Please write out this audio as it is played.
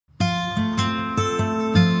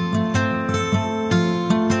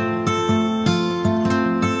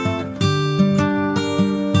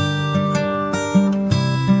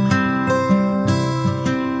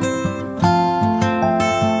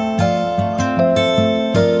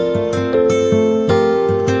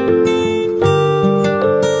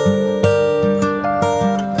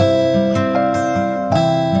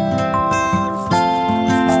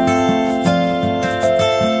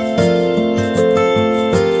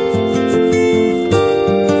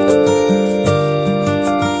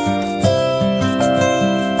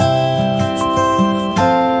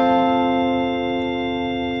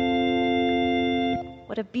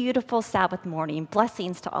wonderful Sabbath morning.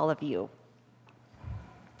 Blessings to all of you.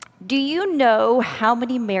 Do you know how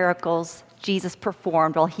many miracles Jesus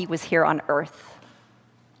performed while he was here on earth?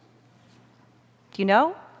 Do you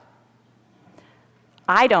know?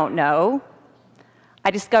 I don't know. I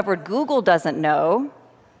discovered Google doesn't know,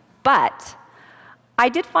 but I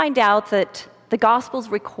did find out that the Gospels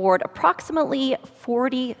record approximately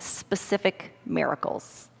 40 specific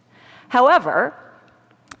miracles. However,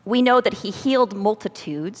 we know that he healed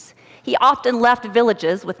multitudes. He often left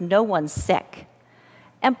villages with no one sick.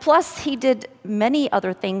 And plus, he did many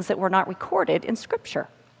other things that were not recorded in Scripture.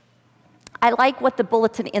 I like what the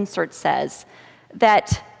bulletin insert says,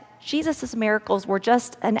 that Jesus' miracles were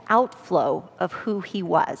just an outflow of who he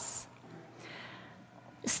was.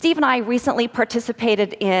 Steve and I recently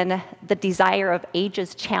participated in the Desire of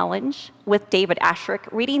Ages Challenge with David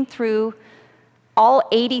Ashrick, reading through all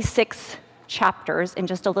 86 chapters in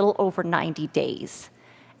just a little over 90 days.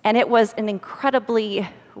 And it was an incredibly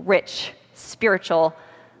rich spiritual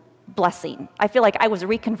blessing. I feel like I was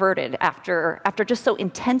reconverted after just so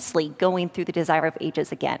intensely going through the Desire of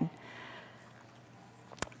Ages again.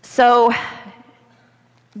 So,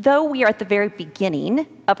 though we are at the very beginning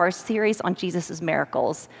of our series on Jesus'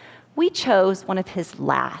 miracles, we chose one of his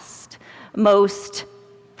last, most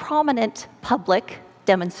prominent public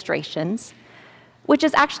demonstrations, which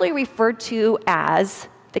is actually referred to as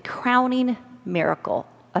the crowning miracle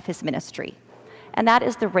of his ministry, and that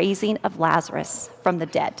is the raising of Lazarus from the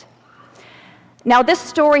dead. Now, this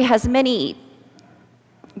story has many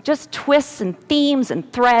just twists and themes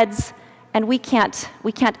and threads, and we can't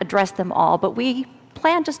address them all, but we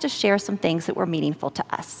plan just to share some things that were meaningful to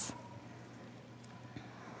us.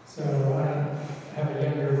 So I have a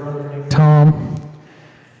younger brother named Tom.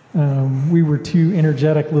 We were two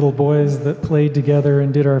energetic little boys that played together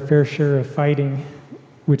and did our fair share of fighting,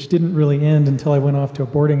 which didn't really end until I went off to a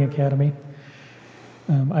boarding academy.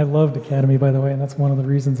 I loved academy, by the way, and that's one of the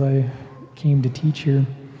reasons I came to teach here.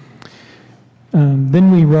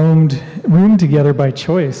 Then we roomed together by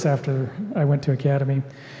choice after I went to academy.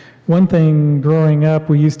 One thing growing up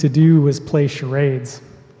we used to do was play charades.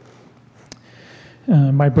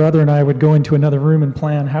 My brother and I would go into another room and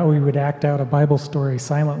plan how we would act out a Bible story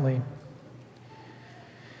silently.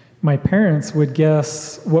 My parents would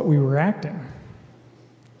guess what we were acting.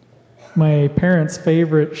 My parents'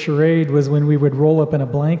 favorite charade was when we would roll up in a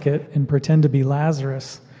blanket and pretend to be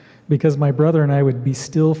Lazarus, because my brother and I would be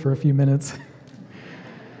still for a few minutes.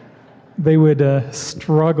 They would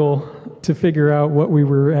struggle to figure out what we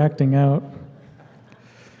were acting out.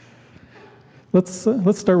 Let's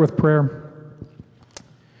start with prayer.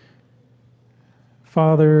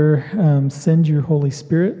 Father, send your Holy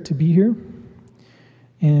Spirit to be here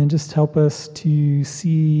and just help us to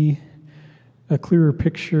see a clearer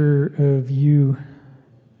picture of you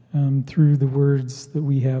through the words that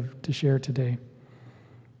we have to share today.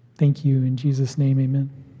 Thank you. In Jesus' name, amen.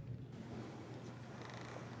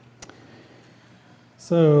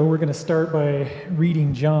 So we're going to start by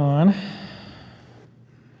reading John.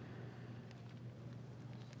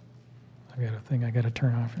 I've got a thing I got to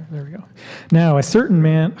turn off. There we go. Now, a certain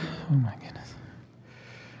man, oh my goodness.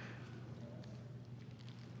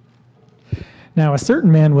 Now, a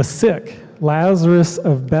certain man was sick, Lazarus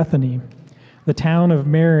of Bethany, the town of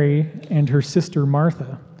Mary and her sister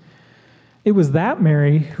Martha. It was that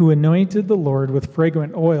Mary who anointed the Lord with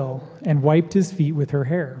fragrant oil and wiped his feet with her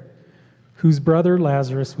hair, whose brother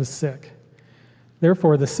Lazarus was sick.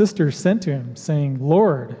 Therefore the sisters sent to him, saying,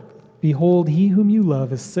 Lord, behold, he whom you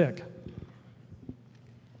love is sick.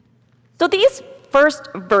 So these first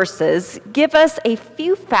verses give us a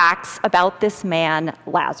few facts about this man,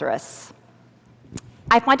 Lazarus.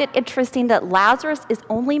 I find it interesting that Lazarus is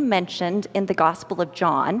only mentioned in the Gospel of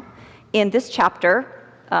John in this chapter,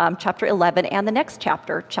 chapter 11, and the next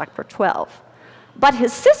chapter, chapter 12. But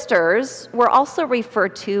his sisters were also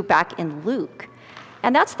referred to back in Luke.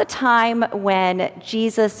 And that's the time when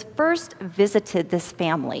Jesus first visited this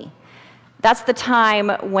family. That's the time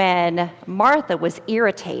when Martha was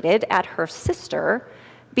irritated at her sister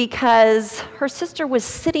because her sister was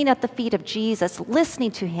sitting at the feet of Jesus,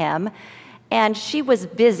 listening to him, and she was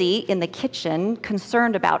busy in the kitchen,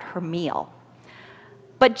 concerned about her meal.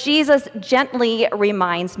 But Jesus gently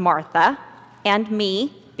reminds Martha and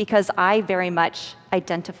me, because I very much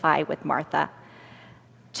identify with Martha,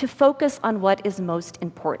 to focus on what is most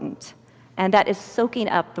important, and that is soaking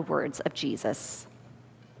up the words of Jesus.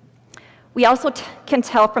 We also can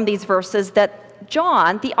tell from these verses that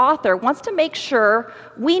John, the author, wants to make sure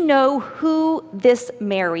we know who this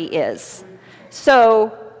Mary is.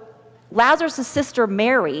 So Lazarus' sister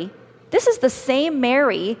Mary, this is the same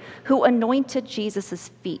Mary who anointed Jesus'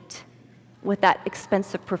 feet with that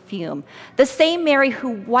expensive perfume, the same Mary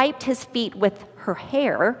who wiped his feet with her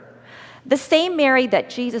hair, the same Mary that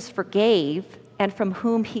Jesus forgave and from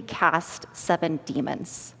whom he cast 7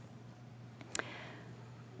 demons.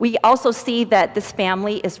 We also see that this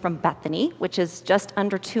family is from Bethany, which is just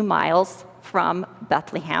under 2 miles from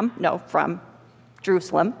from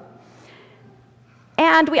Jerusalem.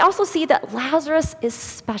 And we also see that Lazarus is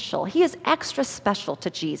special. He is extra special to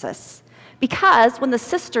Jesus because when the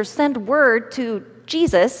sisters send word to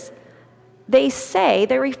Jesus, they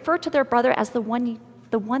refer to their brother as the one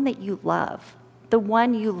that you love. The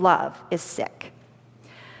one you love is sick.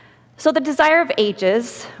 So the Desire of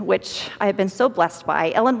Ages, which I have been so blessed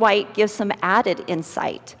by, Ellen White gives some added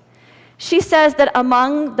insight. She says that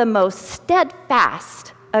among the most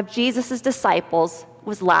steadfast of Jesus' disciples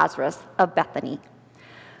was Lazarus of Bethany.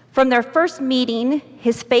 From their first meeting,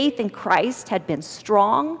 his faith in Christ had been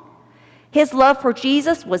strong, his love for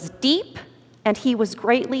Jesus was deep, and he was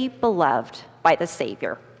greatly beloved by the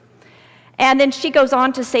Savior. And then she goes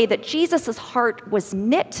on to say that Jesus' heart was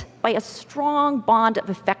knit by a strong bond of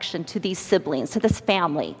affection to these siblings, to this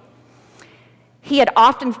family. He had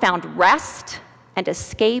often found rest and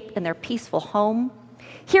escape in their peaceful home.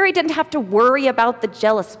 Here he didn't have to worry about the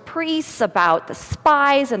jealous priests, about the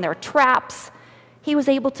spies and their traps. He was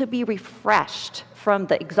able to be refreshed from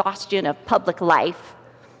the exhaustion of public life.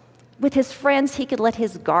 With his friends, he could let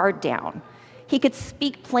his guard down. He could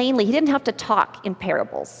speak plainly. He didn't have to talk in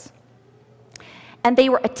parables. And they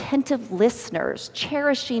were attentive listeners,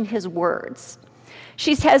 cherishing his words.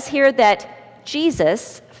 She says here that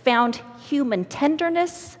Jesus found human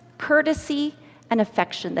tenderness, courtesy, and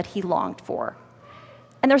affection that he longed for.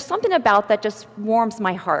 And there's something about that just warms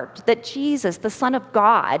my heart, that Jesus, the Son of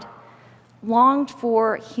God, longed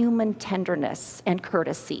for human tenderness and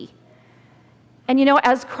courtesy. And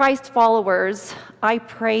as Christ followers, I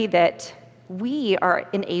pray that we are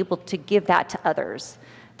enabled to give that to others,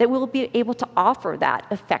 that we'll be able to offer that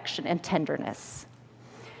affection and tenderness.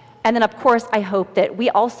 And then, of course, I hope that we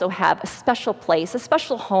also have a special place, a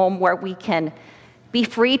special home where we can be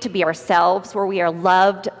free to be ourselves, where we are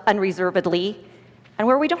loved unreservedly, and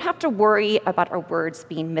where we don't have to worry about our words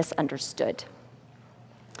being misunderstood.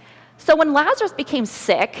 So when Lazarus became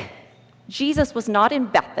sick, Jesus was not in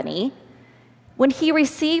Bethany. When he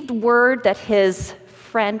received word that his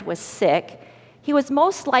friend was sick, he was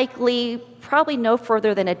most likely probably no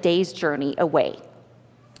further than a day's journey away.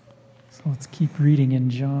 So let's keep reading in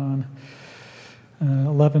John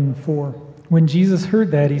 11:4. When Jesus heard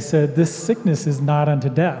that, he said, "This sickness is not unto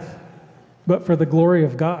death, but for the glory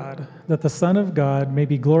of God, that the Son of God may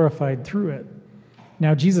be glorified through it."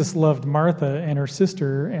 Now Jesus loved Martha and her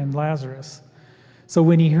sister and Lazarus. So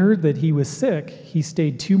when he heard that he was sick, he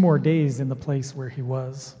stayed 2 more days in the place where he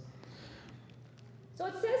was. So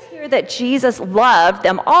it says here that Jesus loved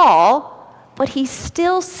them all, but he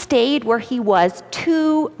still stayed where he was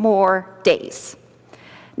 2 more days.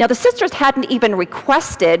 Now, the sisters hadn't even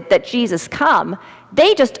requested that Jesus come.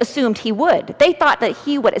 They just assumed he would. They thought that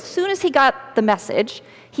he would, as soon as he got the message,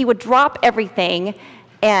 he would drop everything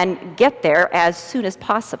and get there as soon as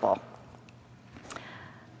possible.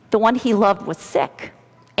 The one he loved was sick,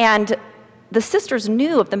 and the sisters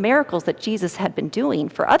knew of the miracles that Jesus had been doing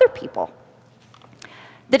for other people.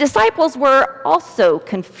 The disciples were also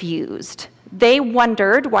confused. They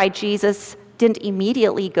wondered why Jesus didn't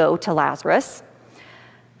immediately go to Lazarus,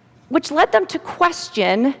 which led them to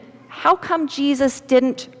question how come Jesus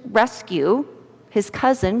didn't rescue his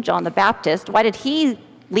cousin, John the Baptist? Why did he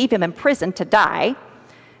leave him in prison to die?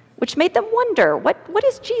 Which made them wonder, what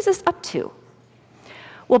is Jesus up to?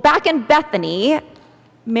 Well, back in Bethany,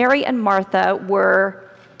 Mary and Martha were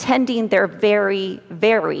tending their very,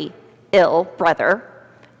 very ill brother,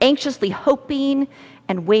 anxiously hoping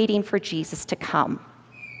and waiting for Jesus to come.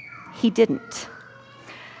 He didn't.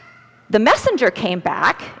 The messenger came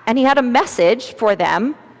back, and he had a message for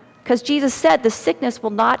them, because Jesus said the sickness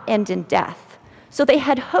will not end in death. So they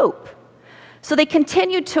had hope. So they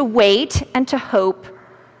continued to wait and to hope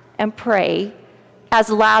and pray as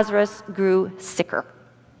Lazarus grew sicker.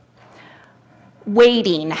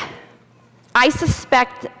 Waiting. I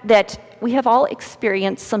suspect that we have all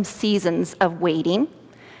experienced some seasons of waiting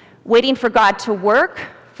for God to work,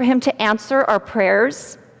 for him to answer our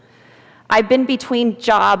prayers. I've been between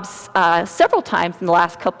jobs several times in the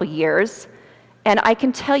last couple of years, and I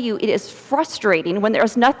can tell you it is frustrating when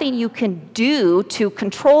there's nothing you can do to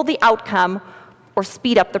control the outcome or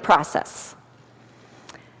speed up the process.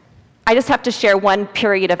 I just have to share one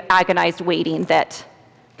period of agonized waiting that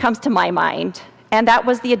comes to my mind, and that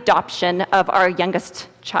was the adoption of our youngest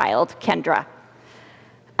child, Kendra.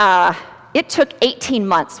 It took 18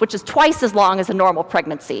 months, which is twice as long as a normal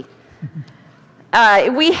pregnancy.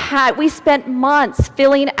 We spent months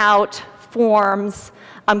filling out forms,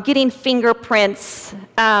 getting fingerprints,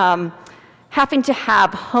 having to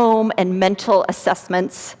have home and mental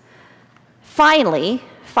assessments. Finally,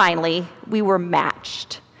 we were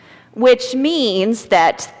matched, which means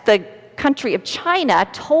that the country of China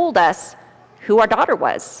told us who our daughter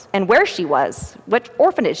was and where she was, what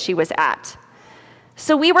orphanage she was at.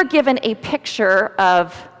 So we were given a picture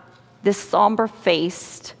of this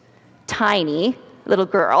somber-faced, tiny little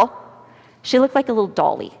girl. She looked like a little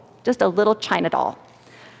dolly, just a little China doll.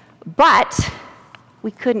 But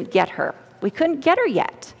we couldn't get her. We couldn't get her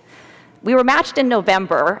yet. We were matched in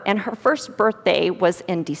November, and her first birthday was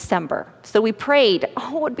in December. So we prayed,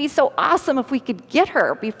 oh, it would be so awesome if we could get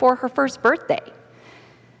her before her first birthday.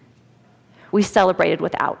 We celebrated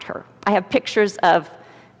without her. I have pictures of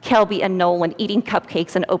Kelby and Nolan eating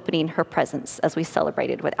cupcakes and opening her presents as we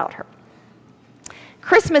celebrated without her.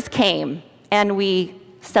 Christmas came, and we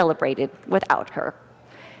celebrated without her.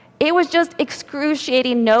 It was just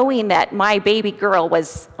excruciating knowing that my baby girl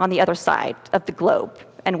was on the other side of the globe,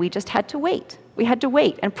 and we just had to wait. We had to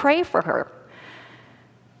wait and pray for her.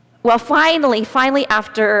 Well, finally,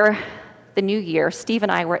 after the new year, Steve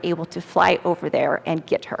and I were able to fly over there and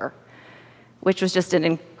get her, which was just an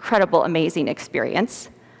incredible, amazing experience.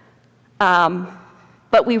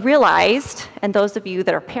 But we realized, and those of you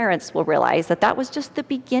that are parents will realize, that that was just the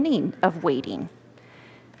beginning of waiting,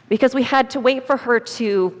 because we had to wait for her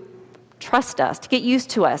to trust us, to get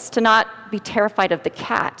used to us, to not be terrified of the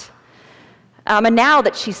cat. And now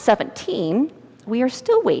that she's 17, we are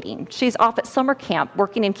still waiting. She's off at summer camp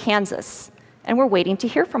working in Kansas, and we're waiting to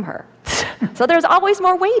hear from her. So there's always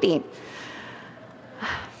more waiting.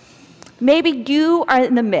 Maybe you are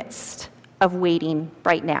in the midst of waiting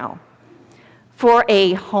right now for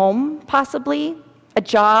a home, possibly, a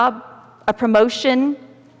job, a promotion,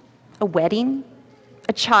 a wedding,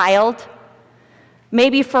 a child,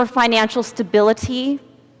 maybe for financial stability,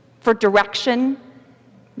 for direction,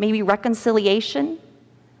 maybe reconciliation,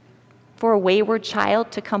 for a wayward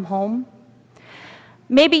child to come home.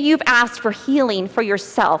 Maybe you've asked for healing for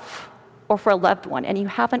yourself or for a loved one, and you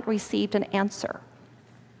haven't received an answer.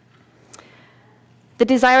 The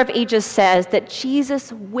Desire of Ages says that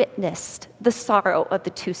Jesus witnessed the sorrow of the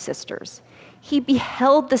two sisters. He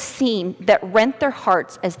beheld the scene that rent their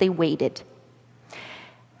hearts as they waited,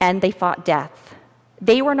 and they fought death.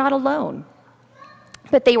 They were not alone,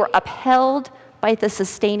 but they were upheld by the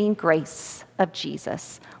sustaining grace of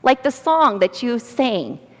Jesus. Like the song that you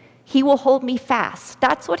sang, He will hold me fast.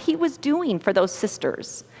 That's what he was doing for those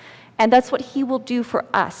sisters, and that's what he will do for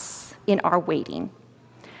us in our waiting.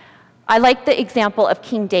 I like the example of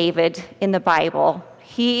King David in the Bible.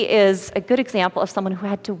 He is a good example of someone who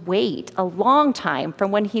had to wait a long time from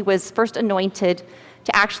when he was first anointed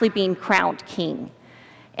to actually being crowned king.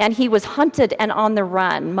 And he was hunted and on the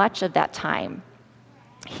run much of that time.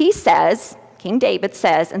 He says, King David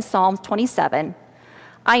says in Psalm 27,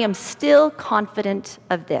 I am still confident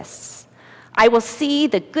of this. I will see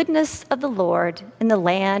the goodness of the Lord in the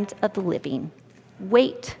land of the living.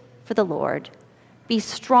 Wait for the Lord. Be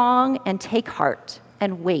strong and take heart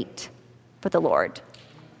and wait for the Lord.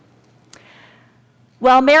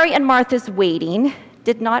 Well, Mary and Martha's waiting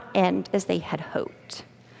did not end as they had hoped.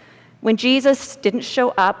 When Jesus didn't show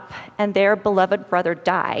up and their beloved brother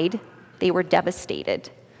died, they were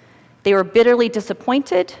devastated. They were bitterly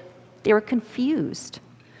disappointed. They were confused.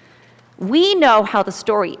 We know how the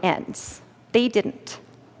story ends. They didn't.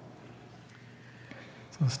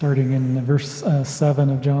 So starting in verse 7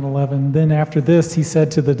 of John 11, then after this he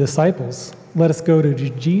said to the disciples, let us go to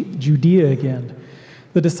Judea again.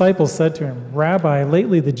 The disciples said to him, Rabbi,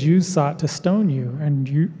 lately the Jews sought to stone you,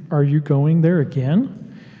 and are you going there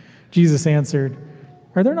again? Jesus answered,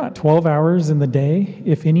 are there not 12 hours in the day?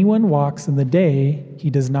 If anyone walks in the day,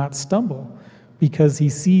 he does not stumble, because he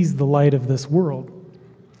sees the light of this world.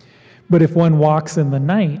 But if one walks in the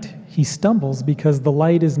night, he stumbles because the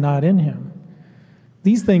light is not in him.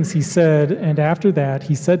 These things he said, and after that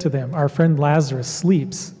he said to them, our friend Lazarus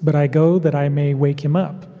sleeps, but I go that I may wake him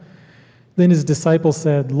up. Then his disciples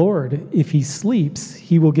said, Lord, if he sleeps,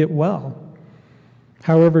 he will get well.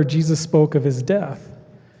 However, Jesus spoke of his death,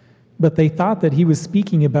 but they thought that he was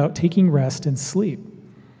speaking about taking rest and sleep.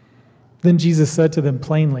 Then Jesus said to them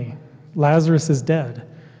plainly, Lazarus is dead,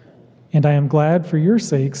 and I am glad for your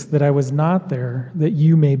sakes that I was not there, that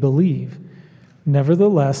you may believe.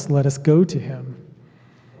 Nevertheless, let us go to him.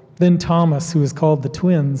 Then Thomas, who is called the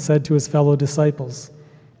twin, said to his fellow disciples,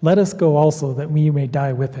 let us go also, that we may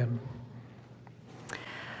die with him.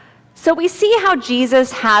 So we see how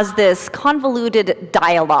Jesus has this convoluted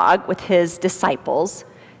dialogue with his disciples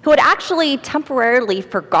who had actually temporarily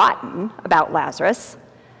forgotten about Lazarus.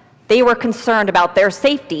 They were concerned about their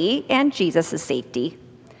safety and Jesus' safety.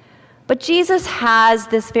 But Jesus has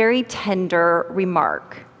this very tender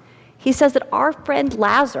remark. He says that our friend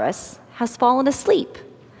Lazarus has fallen asleep,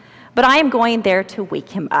 but I am going there to wake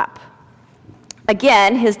him up.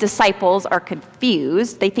 Again, his disciples are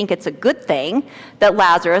confused. They think it's a good thing that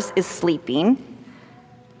Lazarus is sleeping.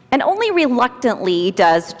 And only reluctantly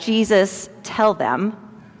does Jesus tell them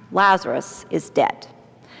Lazarus is dead.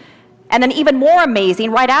 And then even more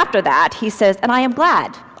amazing, right after that, he says, and I am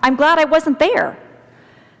glad. I'm glad I wasn't there.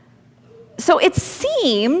 So it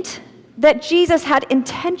seemed that Jesus had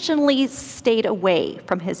intentionally stayed away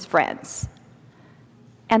from his friends.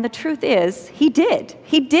 And the truth is, he did.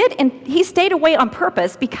 And he stayed away on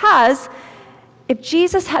purpose, because if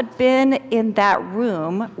Jesus had been in that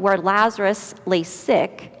room where Lazarus lay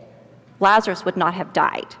sick, Lazarus would not have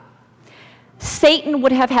died. Satan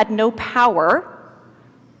would have had no power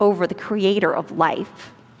over the creator of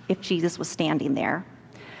life if Jesus was standing there.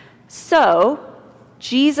 So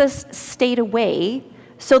Jesus stayed away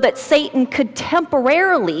so that Satan could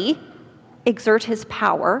temporarily exert his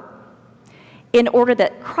power in order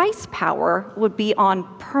that Christ's power would be on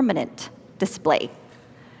permanent display.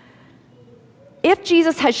 If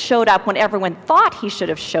Jesus had showed up when everyone thought he should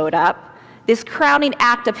have showed up, this crowning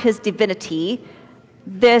act of his divinity,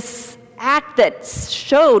 this act that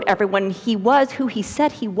showed everyone he was who he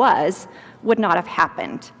said he was, would not have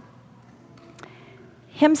happened.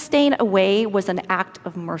 Him staying away was an act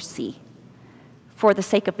of mercy for the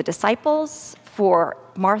sake of the disciples, for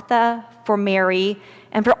Martha, for Mary,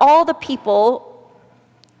 and for all the people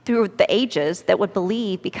through the ages that would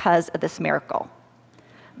believe because of this miracle.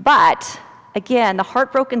 But again, the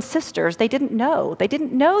heartbroken sisters, they didn't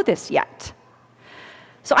know this yet.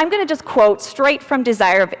 So I'm going to just quote straight from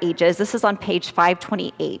Desire of Ages. This is on page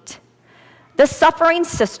 528. The suffering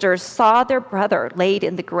sisters saw their brother laid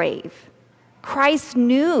in the grave. Christ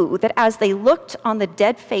knew that as they looked on the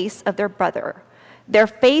dead face of their brother, their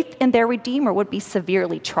faith in their Redeemer would be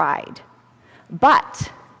severely tried. But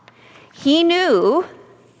he knew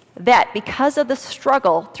that because of the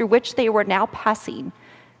struggle through which they were now passing,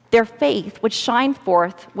 their faith would shine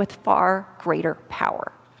forth with far greater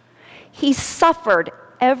power. He suffered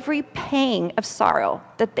every pang of sorrow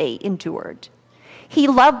that they endured. He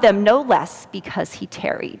loved them no less because he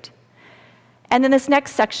tarried. And then this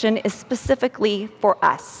next section is specifically for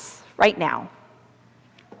us right now.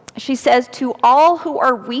 She says, to all who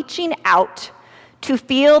are reaching out to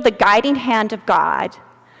feel the guiding hand of God,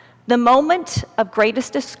 the moment of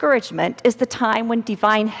greatest discouragement is the time when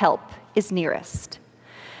divine help is nearest.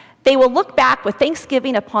 They will look back with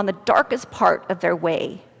thanksgiving upon the darkest part of their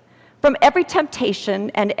way. From every temptation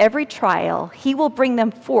and every trial, he will bring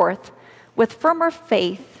them forth with firmer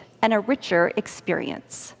faith and a richer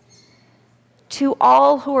experience. To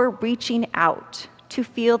all who are reaching out to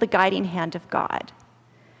feel the guiding hand of God,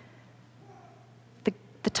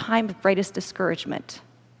 the time of greatest discouragement,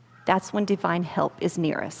 that's when divine help is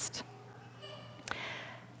nearest.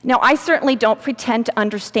 Now, I certainly don't pretend to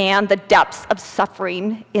understand the depths of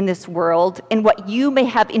suffering in this world and what you may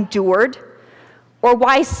have endured, or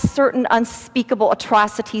why certain unspeakable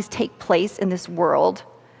atrocities take place in this world.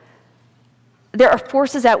 There are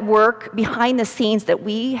forces at work behind the scenes that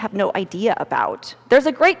we have no idea about. There's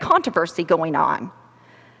a great controversy going on.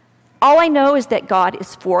 All I know is that God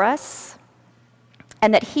is for us,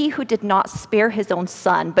 and that he who did not spare his own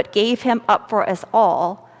son, but gave him up for us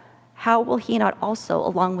all, how will he not also,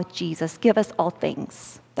 along with Jesus, give us all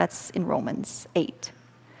things? That's in Romans 8.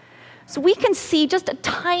 So we can see just a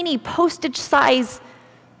tiny postage-size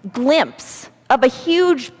glimpse of a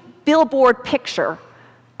huge billboard picture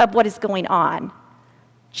of what is going on.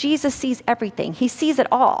 Jesus sees everything. He sees it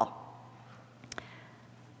all.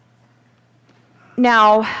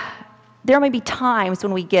 Now, there may be times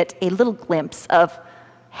when we get a little glimpse of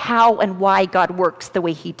how and why God works the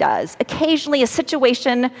way he does. Occasionally, a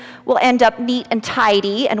situation will end up neat and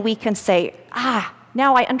tidy, and we can say,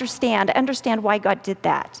 now I understand why God did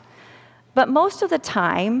that. But most of the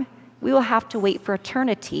time, we will have to wait for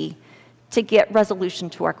eternity to get resolution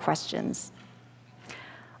to our questions.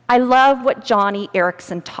 I love what Joni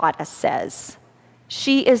Eareckson Tada says.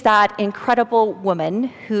 She is that incredible woman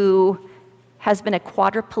who has been a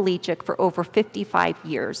quadriplegic for over 55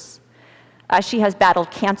 years. She has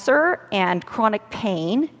battled cancer and chronic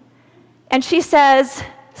pain. And she says,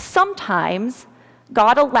 sometimes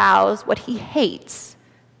God allows what he hates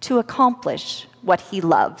to accomplish what he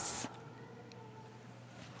loves.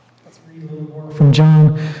 Let's read a little more from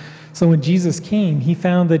John. So when Jesus came, he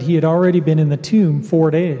found that he had already been in the tomb 4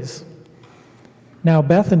 days. Now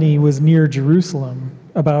Bethany was near Jerusalem,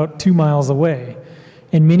 about 2 miles away,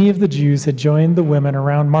 and many of the Jews had joined the women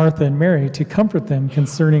around Martha and Mary to comfort them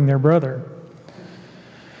concerning their brother.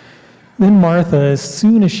 Then Martha, as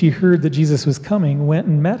soon as she heard that Jesus was coming, went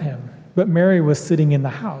and met him, but Mary was sitting in the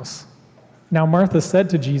house. Now Martha said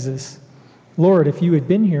to Jesus, "Lord, if you had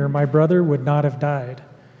been here, my brother would not have died.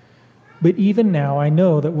 But even now I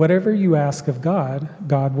know that whatever you ask of God,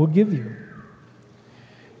 God will give you."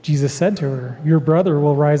 Jesus said to her, "Your brother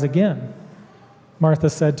will rise again."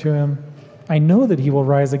 Martha said to him, "I know that he will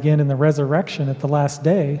rise again in the resurrection at the last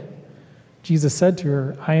day." Jesus said to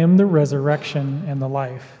her, "I am the resurrection and the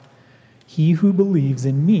life. He who believes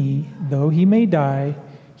in me, though he may die,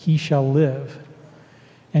 he shall live.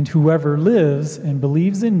 And whoever lives and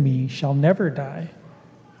believes in me shall never die.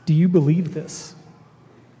 Do you believe this?"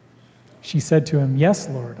 She said to him, "Yes,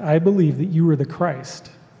 Lord, I believe that you are the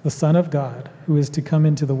Christ, the Son of God, who is to come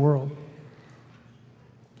into the world."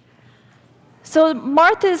 So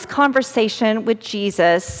Martha's conversation with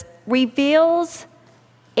Jesus reveals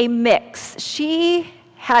a mix. She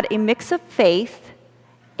had a mix of faith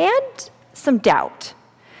and some doubt.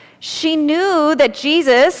 She knew that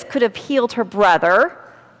Jesus could have healed her brother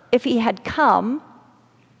if he had come,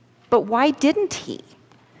 but why didn't he?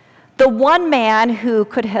 The one man who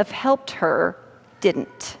could have helped her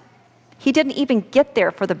didn't. He didn't even get there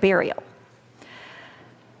for the burial.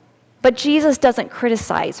 But Jesus doesn't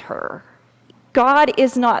criticize her. God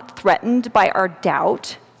is not threatened by our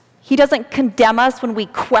doubt. He doesn't condemn us when we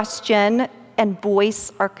question and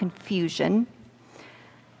voice our confusion.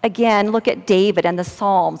 Again, look at David and the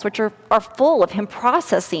Psalms, which are full of him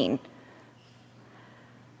processing.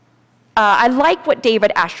 I like what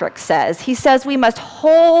David Asscherick says. He says we must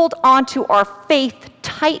hold onto our faith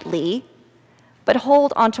tightly, but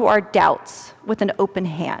hold onto our doubts with an open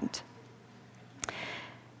hand.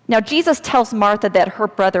 Now, Jesus tells Martha that her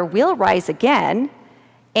brother will rise again,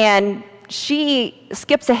 and she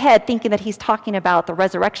skips ahead thinking that he's talking about the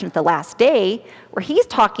resurrection at the last day, where he's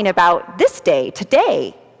talking about this day,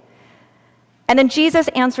 today. And then Jesus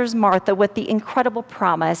answers Martha with the incredible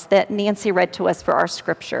promise that Nancy read to us for our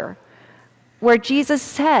scripture, where Jesus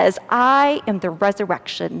says, "I am the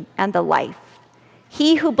resurrection and the life.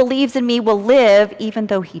 He who believes in me will live even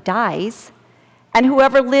though he dies, and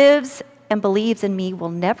whoever lives and believes in me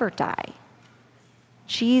will never die."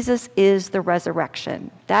 Jesus is the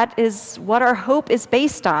resurrection. That is what our hope is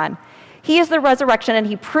based on. He is the resurrection, and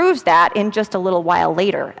he proves that in just a little while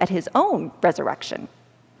later at his own resurrection.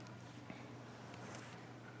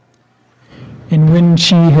 And when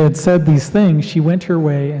she had said these things, she went her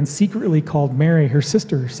way and secretly called Mary, her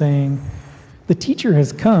sister, saying, "The teacher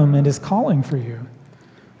has come and is calling for you."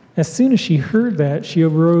 As soon as she heard that, she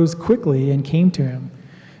arose quickly and came to him.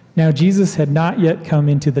 Now Jesus had not yet come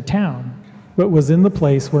into the town, but was in the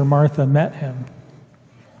place where Martha met him.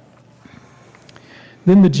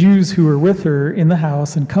 Then the Jews who were with her in the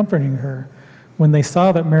house and comforting her, when they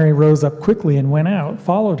saw that Mary rose up quickly and went out,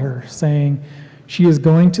 followed her, saying, "She is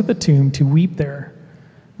going to the tomb to weep there."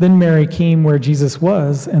 Then Mary came where Jesus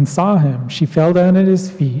was and saw him. She fell down at his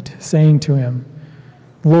feet, saying to him,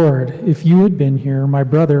 "Lord, if you had been here, my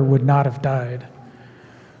brother would not have died."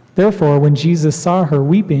 Therefore, when Jesus saw her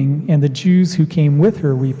weeping, and the Jews who came with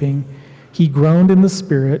her weeping, he groaned in the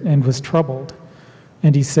spirit and was troubled.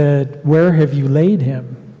 And he said, "Where have you laid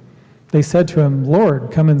him?" They said to him,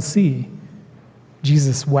 "Lord, come and see."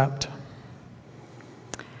 Jesus wept.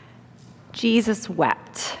 Jesus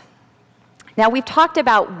wept. Now, we've talked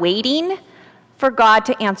about waiting for God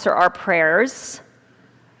to answer our prayers.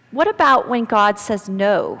 What about when God says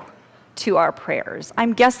no to our prayers?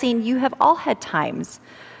 I'm guessing you have all had times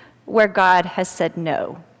where God has said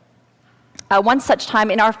no. One such time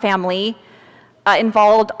in our family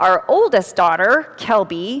involved our oldest daughter,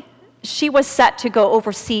 Kelby. She was set to go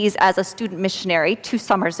overseas as a student missionary 2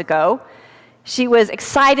 summers ago. She was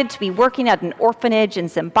excited to be working at an orphanage in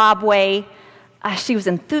Zimbabwe. She was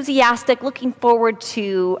enthusiastic, looking forward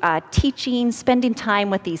to teaching, spending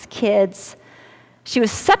time with these kids. She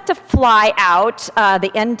was set to fly out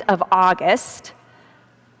the end of August.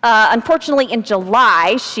 Unfortunately, in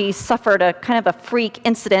July, she suffered a kind of a freak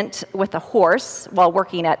incident with a horse while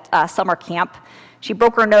working at summer camp. She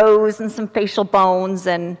broke her nose and some facial bones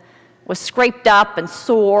and was scraped up and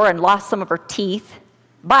sore and lost some of her teeth.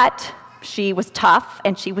 But she was tough,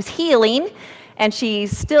 and she was healing, and she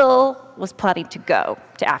still was planning to go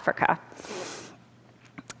to Africa.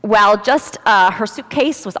 Well, just her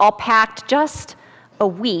suitcase was all packed just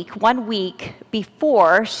 1 week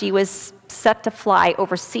before she was set to fly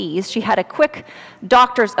overseas. She had a quick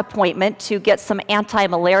doctor's appointment to get some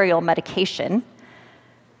anti-malarial medication.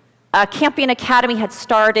 Campion Academy had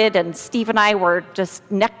started, and Steve and I were just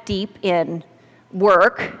neck deep in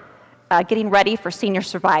work, getting ready for senior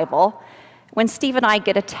survival, when Steve and I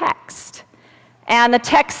get a text. And the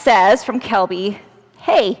text says from Kelby,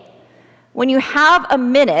 "Hey, when you have a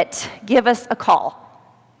minute, give us a call."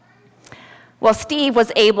 Well, Steve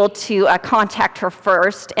was able to contact her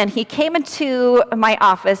first, and he came into my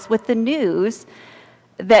office with the news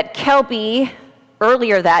that Kelby,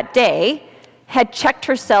 earlier that day, had checked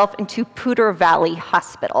herself into Poudre Valley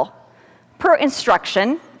Hospital, per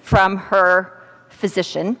instruction from her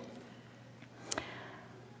physician.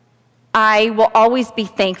 I will always be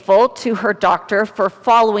thankful to her doctor for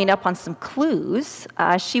following up on some clues.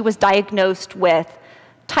 She was diagnosed with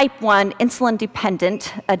type 1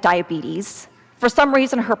 insulin-dependent diabetes. For some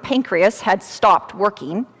reason, her pancreas had stopped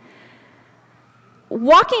working.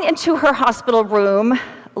 Walking into her hospital room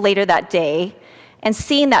later that day and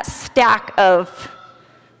seeing that stack of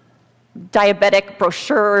diabetic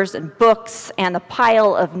brochures and books and the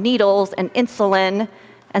pile of needles and insulin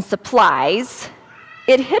and supplies,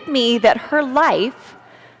 it hit me that her life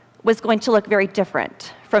was going to look very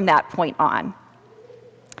different from that point on.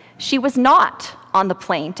 She was not on the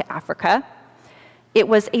plane to Africa. It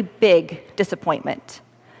was a big disappointment.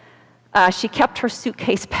 She kept her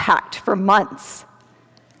suitcase packed for months.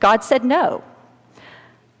 God said no.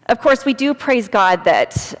 Of course, we do praise God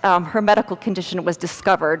that her medical condition was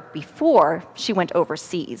discovered before she went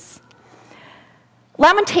overseas.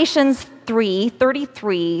 Lamentations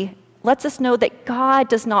 3:33 lets us know that God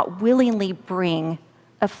does not willingly bring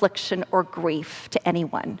affliction or grief to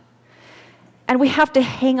anyone. And we have to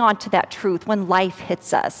hang on to that truth when life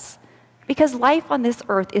hits us, because life on this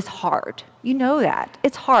earth is hard. You know that.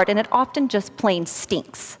 It's hard, and it often just plain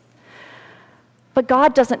stinks. But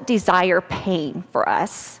God doesn't desire pain for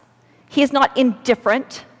us. He is not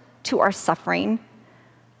indifferent to our suffering.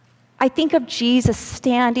 I think of Jesus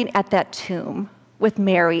standing at that tomb with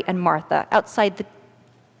Mary and Martha outside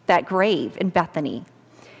that grave in Bethany.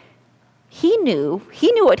 He knew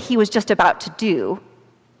what he was just about to do,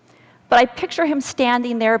 but I picture him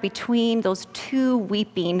standing there between those two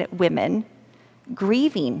weeping women,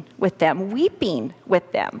 grieving with them, weeping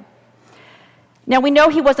with them. Now, we know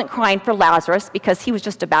he wasn't crying for Lazarus because he was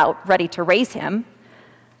just about ready to raise him.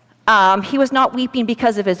 He was not weeping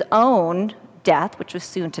because of his own death, which was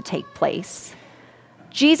soon to take place.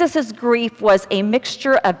 Jesus' grief was a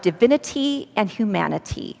mixture of divinity and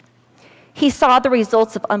humanity. He saw the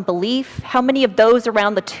results of unbelief, how many of those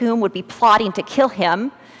around the tomb would be plotting to kill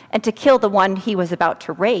him and to kill the one he was about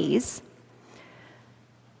to raise.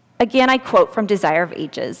 Again, I quote from Desire of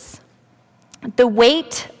Ages. "The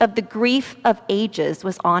weight of the grief of ages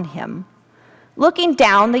was on him. Looking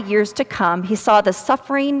down the years to come, he saw the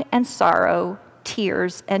suffering and sorrow,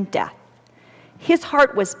 tears and death. His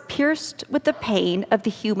heart was pierced with the pain of the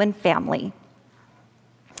human family,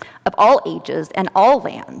 of all ages and all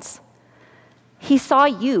lands. He saw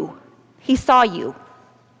you. He saw you.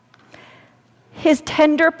 His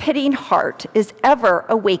tender, pitying heart is ever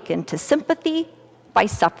awakened to sympathy by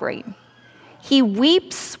suffering. He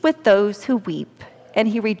weeps with those who weep, and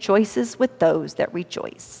he rejoices with those that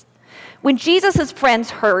rejoice. When Jesus' friends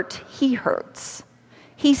hurt, he hurts.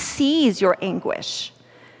 He sees your anguish.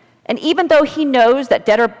 And even though he knows that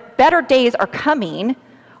better days are coming,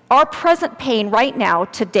 our present pain right now,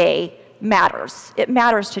 today, matters. It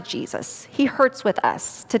matters to Jesus. He hurts with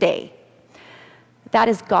us today. That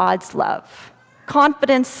is God's love.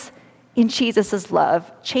 Confidence in Jesus'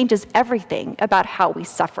 love changes everything about how we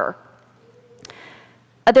suffer.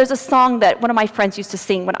 There's a song that one of my friends used to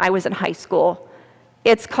sing when I was in high school.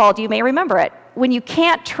 It's called, you may remember it, "When you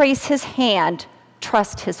can't trace his hand,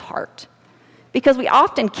 trust his heart." Because we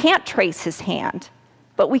often can't trace his hand,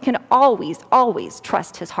 but we can always, always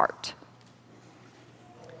trust his heart.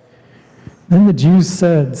 Then the Jews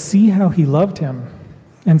said, "See how he loved him."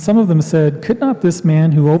 And some of them said, "Could not this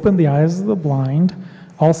man who opened the eyes of the blind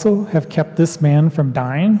also have kept this man from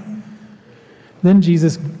dying?" Then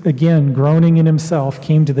Jesus, again groaning in himself,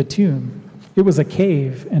 came to the tomb. It was a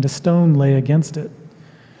cave, and a stone lay against it.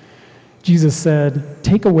 Jesus said,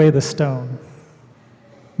 "Take away the stone."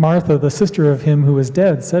 Martha, the sister of him who was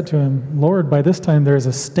dead, said to him, "Lord, by this time there is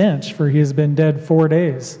a stench, for he has been dead 4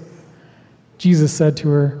 days." Jesus said to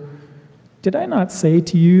her, "Did I not say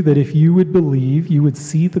to you that if you would believe, you would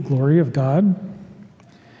see the glory of God?"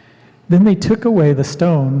 Then they took away the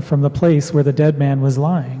stone from the place where the dead man was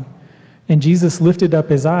lying. And Jesus lifted up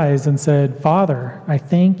his eyes and said, "Father, I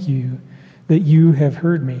thank you that you have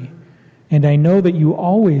heard me. And I know that you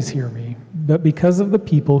always hear me, but because of the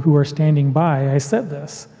people who are standing by, I said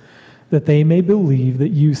this, that they may believe that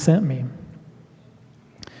you sent me."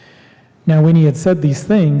 Now when he had said these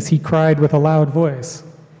things, he cried with a loud voice,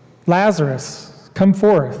 "Lazarus, come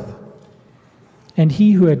forth." And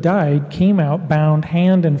he who had died came out bound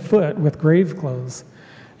hand and foot with grave clothes,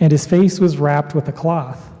 and his face was wrapped with a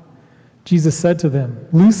cloth. Jesus said to them,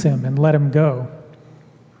 "Loose him and let him go."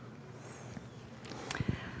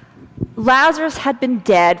 Lazarus had been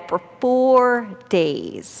dead for 4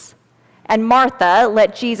 days, and Martha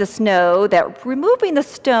let Jesus know that removing the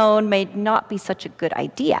stone may not be such a good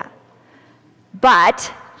idea.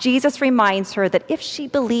 But Jesus reminds her that if she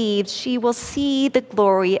believes, she will see the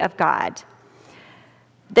glory of God.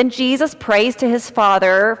 Then Jesus prays to his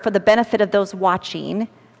Father for the benefit of those watching,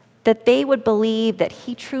 that they would believe that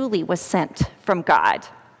he truly was sent from God.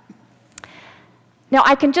 Now,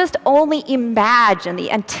 I can just only imagine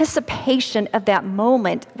the anticipation of that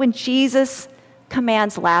moment when Jesus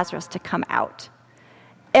commands Lazarus to come out.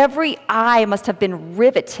 Every eye must have been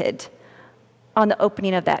riveted on the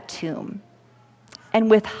opening of that tomb. And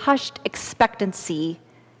with hushed expectancy,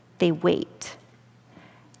 they wait.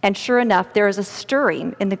 And sure enough, there is a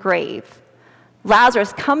stirring in the grave.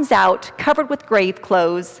 Lazarus comes out covered with grave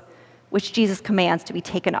clothes, which Jesus commands to be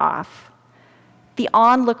taken off. The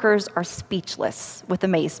onlookers are speechless with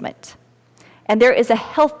amazement. And there is a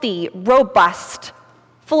healthy, robust,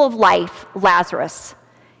 full of life Lazarus.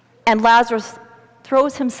 And Lazarus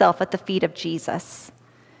throws himself at the feet of Jesus.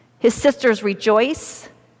 His sisters rejoice.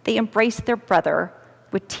 They embrace their brother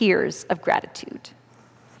with tears of gratitude.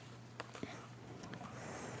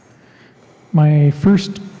 My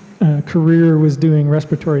first career was doing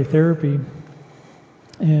respiratory therapy.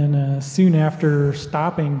 And soon after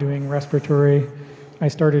stopping doing respiratory, I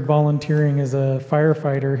started volunteering as a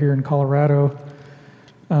firefighter here in Colorado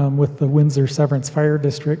with the Windsor Severance Fire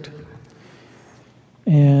District.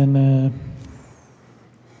 And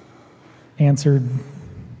answered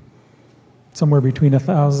somewhere between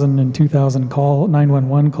 1,000 and 2,000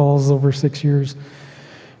 911 calls over 6 years.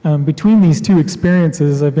 Between these two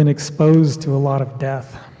experiences, I've been exposed to a lot of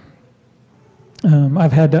death.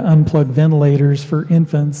 I've had to unplug ventilators for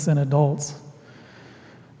infants and adults.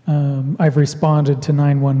 I've responded to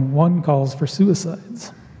 911 calls for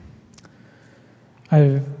suicides.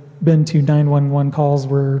 I've been to 911 calls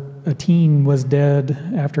where a teen was dead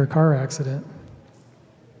after a car accident.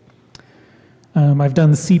 I've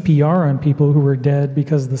done CPR on people who were dead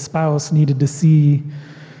because the spouse needed to see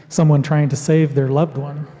someone trying to save their loved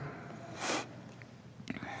one.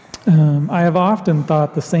 I have often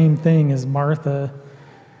thought the same thing as Martha.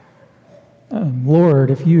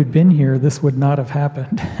 Lord, if you had been here, this would not have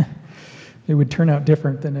happened. It would turn out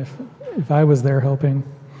different than if I was there helping.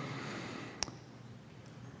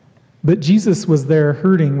 But Jesus was there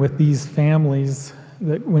hurting with these families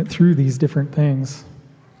that went through these different things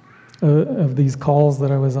of these calls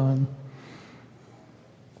that I was on.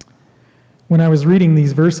 When I was reading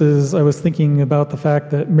these verses, I was thinking about the fact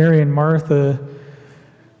that Mary and Martha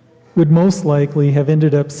would most likely have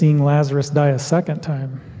ended up seeing Lazarus die a second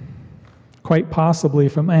time, quite possibly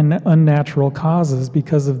from unnatural causes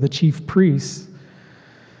because of the chief priests.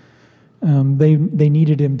 They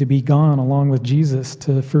needed him to be gone along with Jesus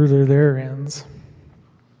to further their ends.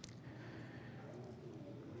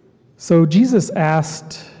 So Jesus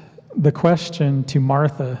asked the question to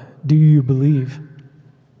Martha, "Do you believe?"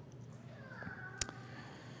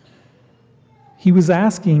 He was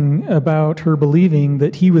asking about her believing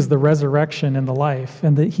that he was the resurrection and the life,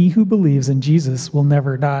 and that he who believes in Jesus will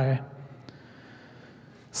never die.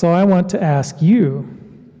 So I want to ask you,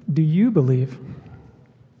 do you believe?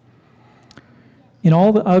 In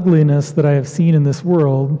all the ugliness that I have seen in this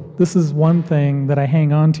world, this is one thing that I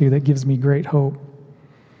hang on to that gives me great hope.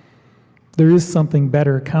 There is something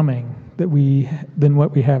better coming than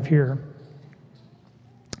what we have here.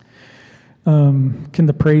 Can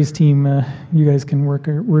the praise team, you guys can work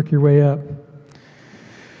your way up.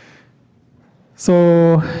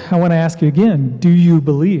 So I want to ask you again, do you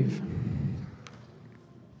believe?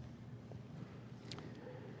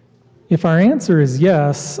 If our answer is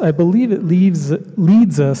yes, I believe it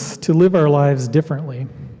leads us to live our lives differently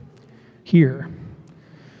here,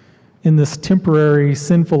 in this temporary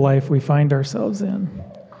sinful life we find ourselves in.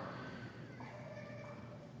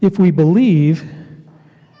 If we believe,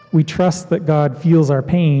 we trust that God feels our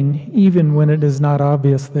pain, even when it is not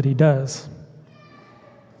obvious that he does.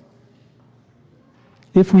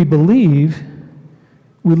 If we believe,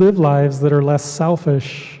 we live lives that are less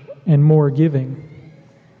selfish and more giving.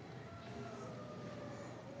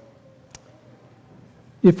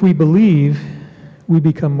 If we believe, we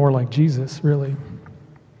become more like Jesus, really.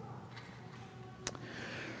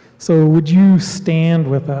 So would you stand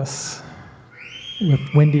with us, with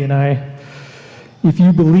Wendy and I, if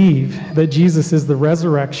you believe that Jesus is the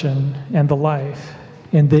resurrection and the life,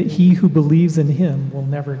 and that he who believes in him will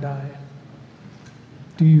never die?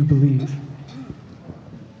 Do you believe?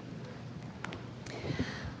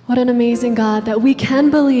 What an amazing God that we can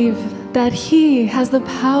believe that he has the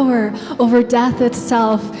power over death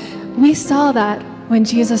itself. We saw that when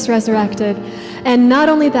Jesus resurrected. And not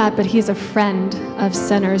only that, but he's a friend of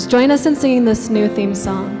sinners. Join us in singing this new theme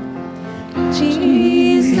song.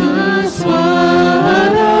 Jesus, what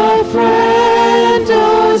a friend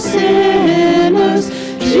of sinners.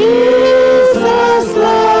 Jesus,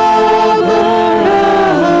 lover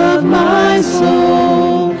of my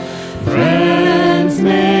soul. Friends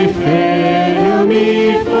may fail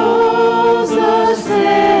me, foes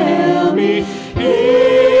assail me.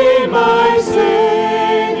 He, my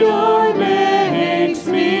Savior, makes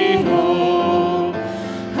me whole.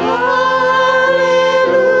 Hallelujah,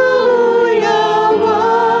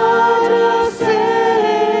 what a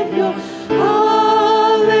Savior. Hallelujah,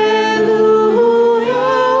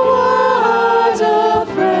 what a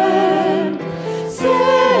friend.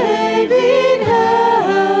 Saving,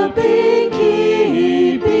 helping,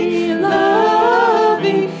 keeping,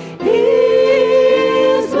 loving. He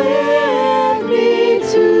is with me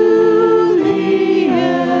to the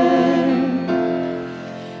end.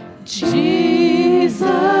 Jesus,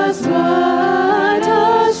 what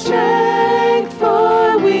a strength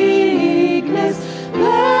for weakness.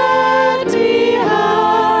 Let me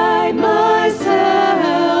hide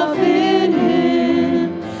myself in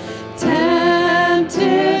him.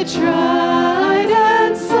 Tempted, tried,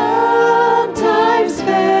 and sometimes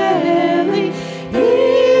failing.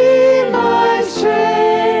 He, my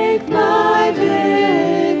strength, my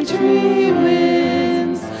victory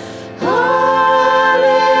wins. Hallelujah,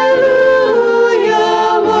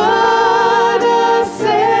 what a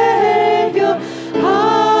Savior.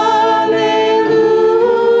 Hallelujah,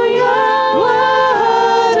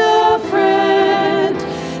 what a friend.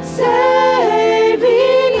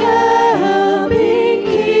 Saving, helping,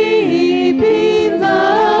 keeping,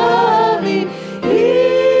 loving. He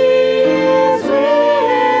is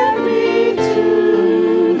with me to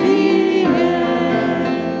the end.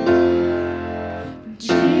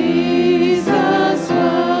 Jesus,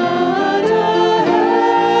 what a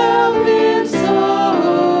help in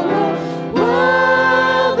sorrow,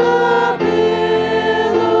 while the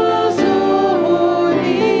billows o'er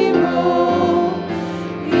me roll.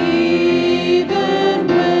 Even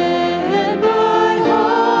when my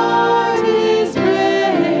heart is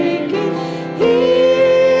breaking, he,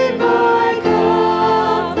 my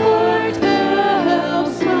comfort,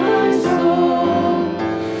 helps my soul.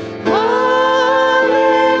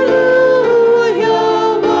 Hallelujah,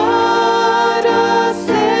 what a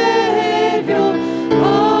Savior.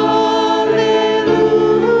 Hallelujah,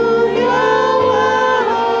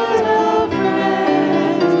 what a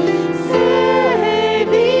friend.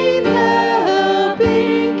 Saving,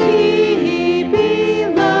 helping,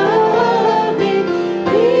 keeping, loving.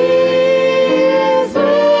 He is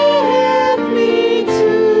with me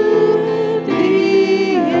to the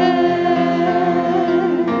end.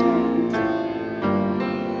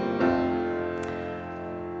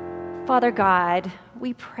 Father God,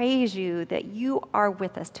 we praise you that you are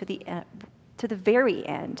with us to the end, to the very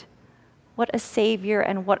end. What a Savior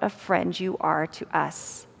and what a friend you are to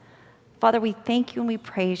us. Father, we thank you and we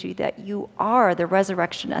praise you that you are the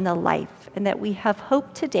resurrection and the life, and that we have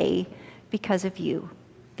hope today because of you.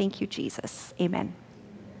 Thank you, Jesus. Amen.